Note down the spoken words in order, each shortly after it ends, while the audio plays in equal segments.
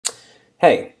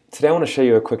Hey, today I want to show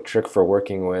you a quick trick for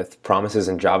working with promises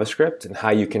in JavaScript and how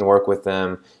you can work with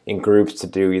them in groups to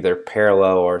do either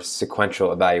parallel or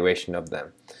sequential evaluation of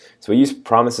them. So we use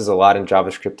promises a lot in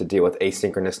JavaScript to deal with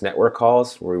asynchronous network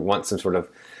calls where we want some sort of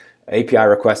API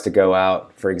request to go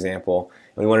out, for example,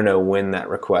 and we want to know when that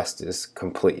request is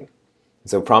complete.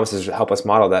 So promises help us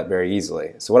model that very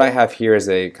easily. So what I have here is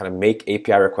a kind of make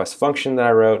API request function that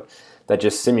I wrote that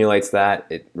just simulates that.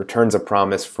 It returns a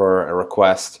promise for a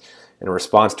request and a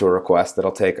response to a request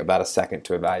that'll take about a second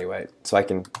to evaluate. So I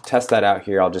can test that out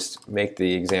here. I'll just make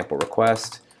the example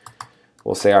request.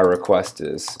 We'll say our request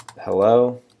is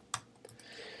hello.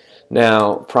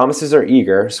 Now, promises are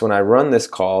eager, so when I run this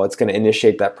call, it's going to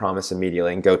initiate that promise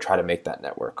immediately and go try to make that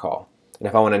network call. And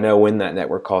if I want to know when that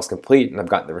network call is complete and I've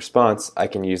gotten the response, I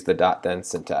can use the .then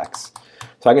syntax.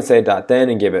 So I can say .then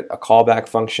and give it a callback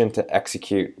function to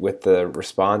execute with the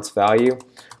response value.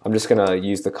 I'm just going to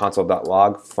use the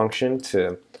console.log function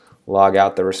to log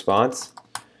out the response.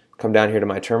 Come down here to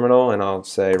my terminal and I'll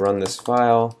say run this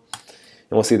file.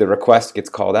 And we'll see the request gets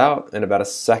called out, and about a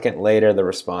second later the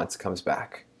response comes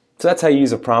back. So that's how you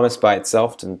use a promise by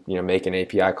itself to make an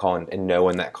API call and know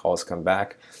when that call has come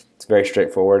back. It's very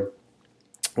straightforward.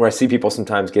 Where I see people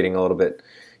sometimes getting a little bit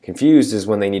confused is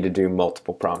when they need to do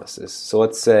multiple promises. So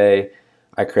let's say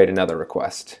I create another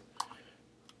request.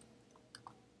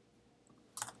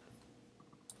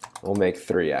 We'll make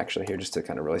 3 actually here just to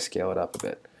kind of really scale it up a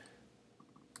bit.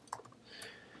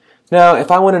 Now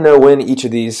if I want to know when each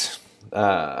of these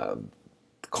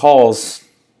calls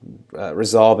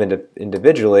resolve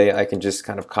individually, I can just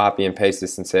kind of copy and paste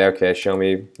this and say, okay, show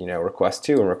me request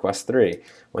 2 and request 3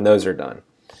 when those are done.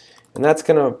 And that's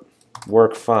going to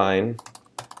work fine,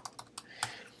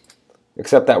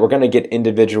 except that we're going to get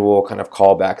individual kind of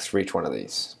callbacks for each one of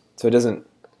these. So it's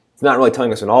not really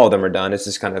telling us when all of them are done, it's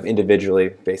just kind of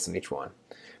individually based on each one.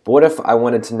 But what if I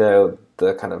wanted to know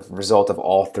the kind of result of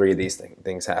all 3 of these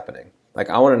things happening? Like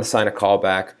I wanted to assign a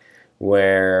callback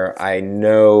where I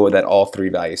know that all 3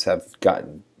 values are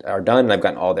done and I've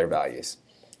gotten all their values.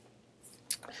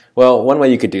 Well, one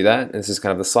way you could do that, and this is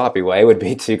kind of the sloppy way, would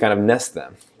be to kind of nest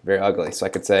them. Very ugly. So I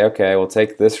could say, okay, we'll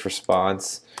take this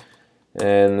response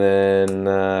and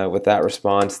then with that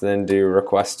response then do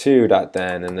request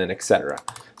 2.then and then etc.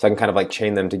 So I can kind of like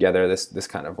chain them together this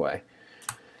kind of way.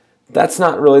 That's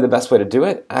not really the best way to do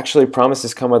it. Actually,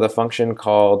 promises come with a function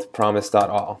called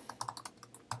Promise.all.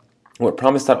 What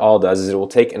Promise.all does is it will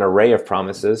take an array of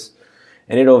promises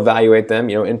and it'll evaluate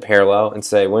them in parallel and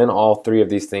say when all 3 of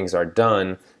these things are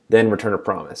done, then return a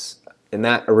promise. And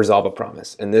that will resolve a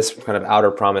promise. And this kind of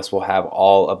outer promise will have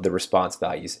all of the response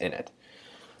values in it.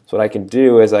 So what I can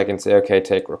do is I can say, okay,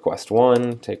 take request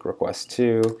 1, take request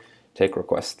 2, take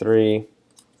request 3.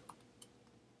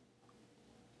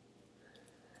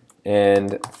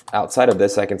 And outside of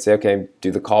this, I can say, okay,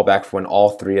 do the callback for when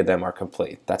all 3 of them are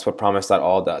complete. That's what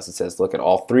Promise.all does. It says, look at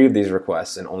all 3 of these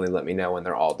requests and only let me know when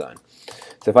they're all done.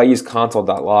 So if I use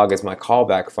console.log as my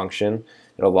callback function,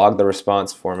 it'll log the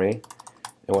response for me.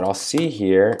 And what I'll see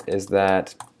here is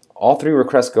that all 3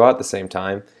 requests go out at the same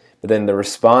time, but then the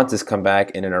responses come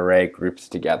back in an array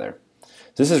grouped together. So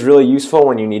this is really useful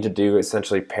when you need to do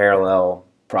essentially parallel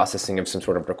processing of some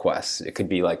sort of requests. It could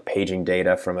be like paging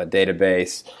data from a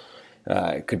database.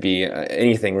 It could be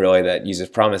anything really that uses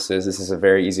promises. This is a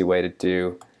very easy way to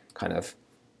do kind of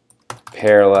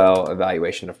parallel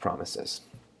evaluation of promises.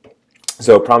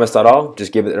 So Promise.all,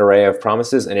 just give it an array of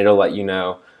promises and it'll let you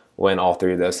know when all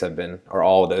 3 of those have been, or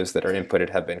all of those that are inputted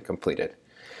have been completed.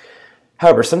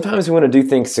 However, sometimes we want to do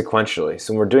things sequentially.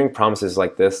 So when we're doing promises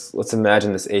like this, let's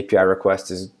imagine this API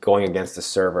request is going against a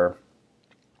server.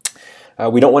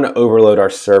 We don't want to overload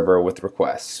our server with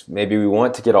requests. Maybe we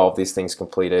want to get all of these things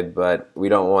completed, but we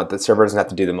don't want the server doesn't have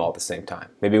to do them all at the same time.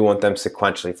 Maybe we want them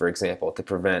sequentially, for example, to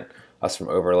prevent us from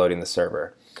overloading the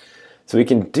server. So we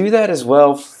can do that as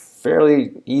well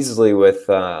fairly easily with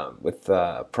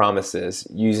promises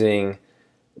using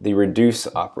the reduce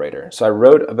operator. So I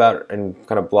wrote about and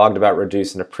kind of blogged about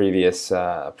reduce in a previous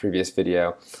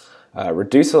video.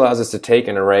 Reduce allows us to take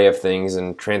an array of things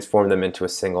and transform them into a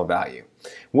single value,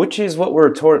 which is what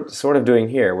we're sort of doing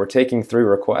here. We're taking 3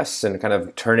 requests and kind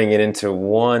of turning it into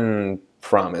one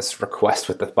promise request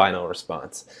with the final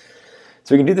response.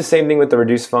 So we can do the same thing with the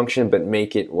reduce function, but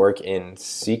make it work in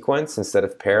sequence instead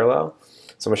of parallel.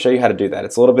 So I'm going to show you how to do that.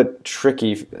 It's a little bit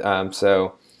tricky,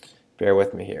 so bear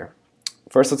with me here.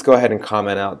 First, let's go ahead and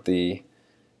comment out the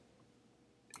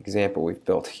example we've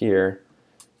built here.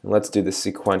 And let's do the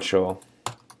sequential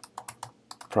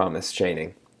promise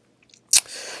chaining.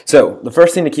 So the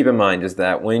first thing to keep in mind is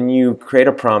that when you create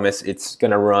a promise, it's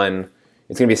going to run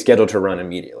it's going to be scheduled to run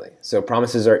immediately. So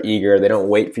promises are eager. They don't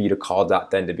wait for you to call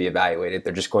 .then to be evaluated.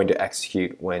 They're just going to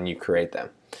execute when you create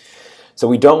them. So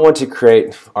we don't want to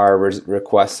create our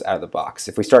requests out of the box.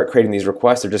 If we start creating these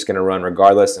requests, they're just going to run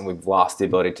regardless, and we've lost the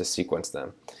ability to sequence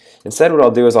them. Instead, what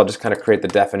I'll do is I'll just kind of create the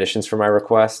definitions for my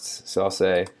requests. So I'll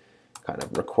say kind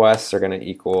of requests are going to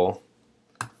equal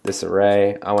this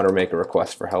array. I want to make a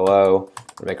request for hello,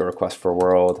 make a request for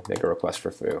world, make a request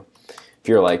for foo. If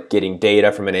you're like getting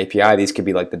data from an API, these could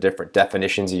be like the different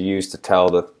definitions you use to tell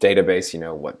the database,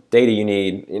 what data you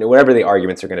need, whatever the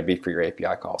arguments are going to be for your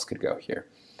API calls could go here.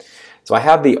 So I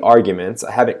have the arguments.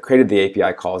 I haven't created the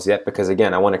API calls yet because,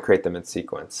 again, I want to create them in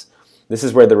sequence. This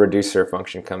is where the reducer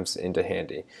function comes into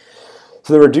handy.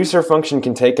 So the reducer function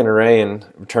can take an array and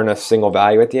return a single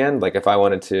value at the end. Like if I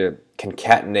wanted to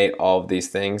concatenate all of these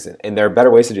things, and there are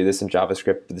better ways to do this in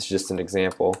JavaScript, but this is just an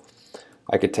example.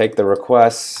 I could take the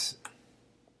requests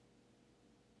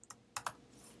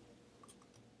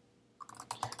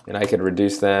and I could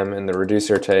reduce them, and the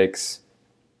reducer takes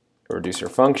a reducer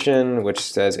function which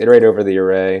says iterate over the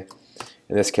array.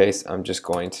 In this case, I'm just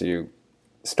going to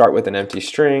start with an empty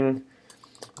string,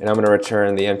 and I'm going to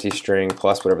return the empty string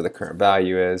plus whatever the current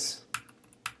value is.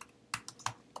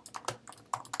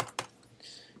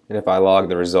 And if I log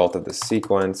the result of the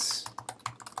sequence,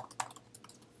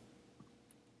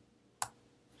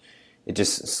 it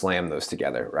just slammed those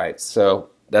together, right?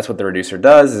 So that's what the reducer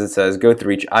does, is it says go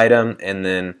through each item and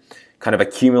then kind of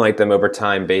accumulate them over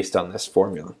time based on this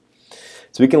formula.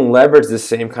 So we can leverage this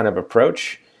same kind of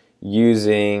approach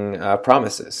using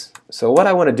promises. So what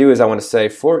I want to do is I want to say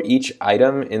for each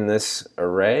item in this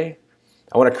array,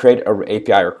 I want to create an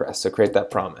API request, so create that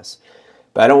promise.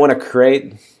 But I don't want to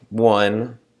create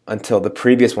one until the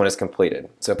previous one is completed.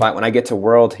 So when I get to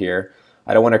world here,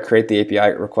 I don't want to create the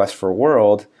API request for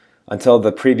world until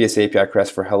the previous API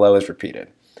request for hello is repeated.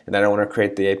 And I don't want to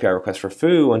create the API request for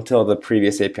foo until the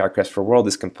previous API request for world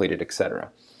is completed,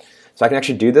 etc. So I can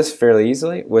actually do this fairly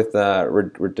easily with a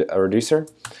reducer.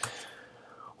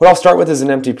 What I'll start with is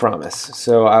an empty promise.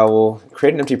 So I will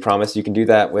create an empty promise. You can do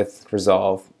that with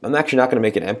resolve. I'm actually not going to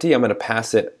make it empty. I'm going to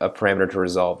pass it a parameter to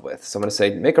resolve with. So I'm going to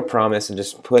say make a promise and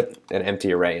just put an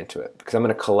empty array into it, because I'm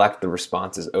going to collect the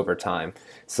responses over time,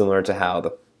 similar to how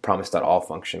the Promise.all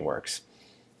function works.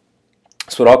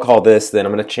 So what I'll call this, then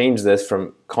I'm going to change this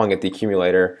from calling it the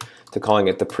accumulator to calling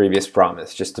it the previous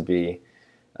promise, just to be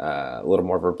a little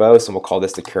more verbose, and we'll call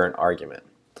this the current argument.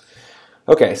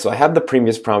 Okay, so I have the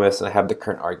previous promise and I have the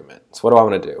current argument. So what do I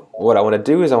want to do? What I want to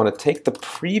do is I want to take the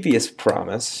previous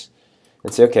promise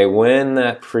and say, okay, when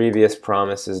that previous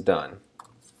promise is done,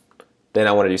 then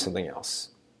I want to do something else.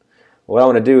 What I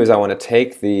want to do is I want to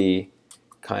take the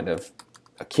kind of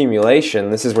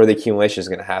accumulation. This is where the accumulation is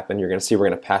going to happen. You're going to see we're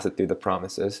going to pass it through the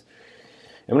promises.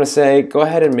 I'm going to say, go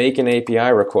ahead and make an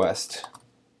API request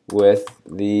with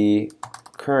the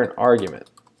current argument.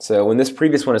 So when this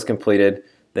previous one is completed,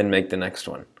 then make the next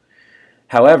one.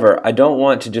 However, I don't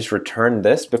want to just return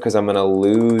this because I'm going to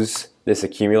lose this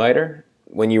accumulator.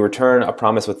 When you return a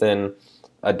promise within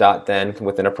a .then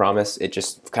within a promise, it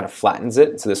just kind of flattens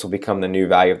it. So this will become the new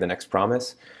value of the next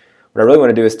promise. What I really want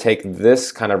to do is take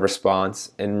this kind of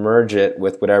response and merge it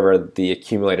with whatever the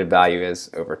accumulated value is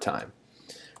over time.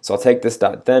 So I'll take this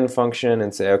 .then function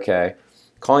and say, okay,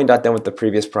 calling .then with the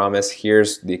previous promise,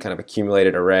 here's the kind of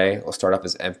accumulated array. It'll start off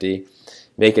as empty.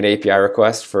 Make an API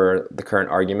request for the current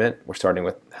argument. We're starting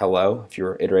with hello if you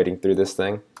were iterating through this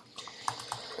thing.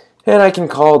 And I can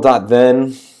call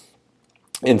 .then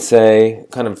and say,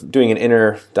 kind of doing an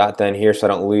inner .then here so I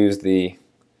don't lose the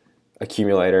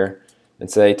accumulator, and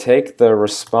say take the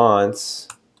response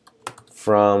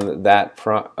from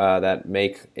that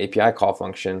make API call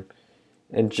function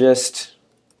and just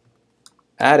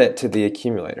add it to the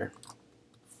accumulator.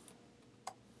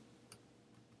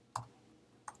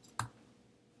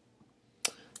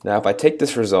 Now if I take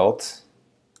this result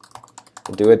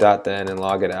and do a .then and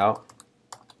log it out,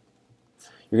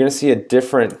 you're going to see a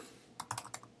different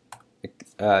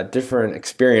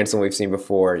experience than we've seen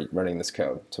before running this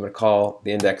code. So I'm going to call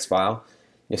the index file.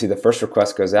 You'll see the first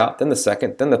request goes out, then the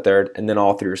second, then the third, and then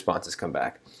all three responses come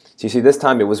back. So you see this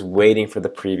time it was waiting for the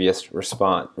previous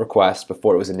request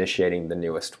before it was initiating the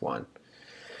newest one.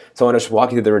 So I want to just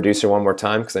walk you through the reducer one more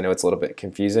time because I know it's a little bit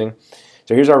confusing.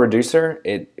 So here's our reducer.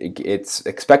 It's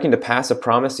expecting to pass a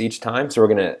promise each time, so we're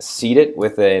going to seed it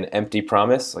with an empty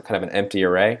promise, like kind of an empty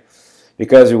array,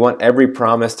 because we want every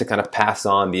promise to kind of pass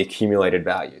on the accumulated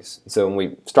values. So when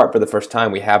we start for the first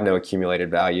time, we have no accumulated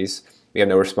values. We have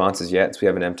no responses yet, so we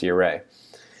have an empty array.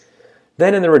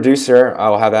 Then in the reducer,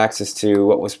 I'll have access to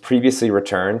what was previously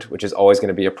returned, which is always going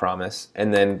to be a promise,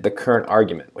 and then the current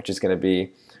argument, which is going to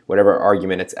be whatever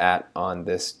argument it's at on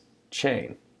this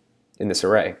chain, in this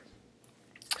array.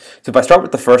 So if I start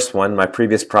with the first one, my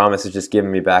previous promise is just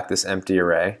giving me back this empty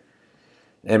array,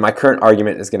 and my current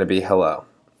argument is going to be hello.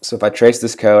 So if I trace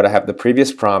this code, I have the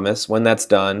previous promise. When that's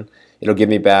done, it'll give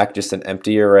me back just an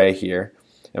empty array here.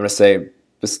 I'm going to say,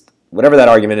 whatever that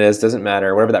argument is, doesn't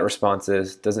matter. Whatever that response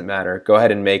is, doesn't matter. Go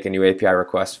ahead and make a new API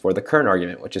request for the current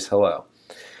argument, which is hello.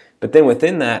 But then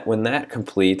within that, when that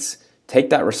completes, take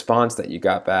that response that you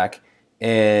got back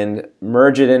and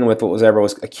merge it in with whatever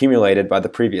was accumulated by the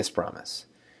previous promise.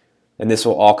 And this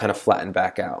will all kind of flatten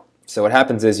back out. So what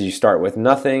happens is you start with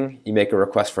nothing, you make a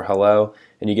request for hello,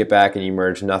 and you get back and you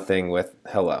merge nothing with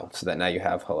hello, so that now you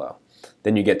have hello.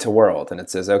 Then you get to world, and it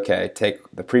says, okay, take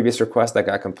the previous request that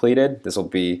got completed. This will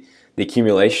be the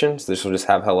accumulation, so this will just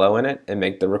have hello in it, and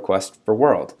make the request for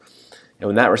world. And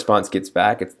when that response gets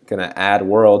back, it's going to add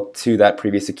world to that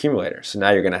previous accumulator. So now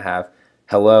you're going to have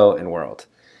hello and world.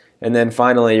 And then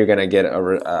finally, you're going to get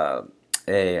a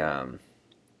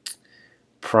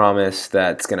promise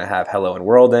that's going to have hello and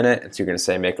world in it. And so you're going to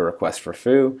say make a request for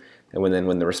foo. And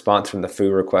when the response from the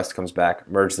foo request comes back,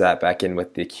 merge that back in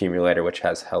with the accumulator, which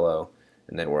has hello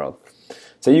and then world.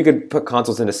 So you could put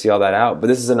consoles in to see all that out, but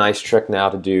this is a nice trick now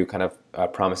to do kind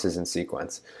of promises in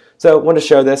sequence. So I wanted to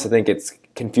show this. I think it's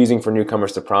confusing for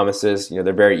newcomers to promises.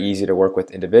 They're very easy to work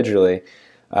with individually,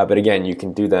 but again, you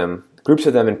can do them, groups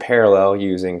of them in parallel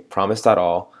using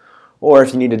Promise.all, or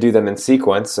if you need to do them in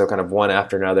sequence, so kind of one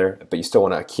after another, but you still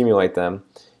want to accumulate them,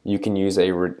 you can use a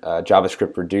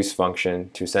JavaScript reduce function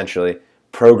to essentially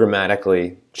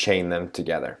programmatically chain them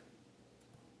together.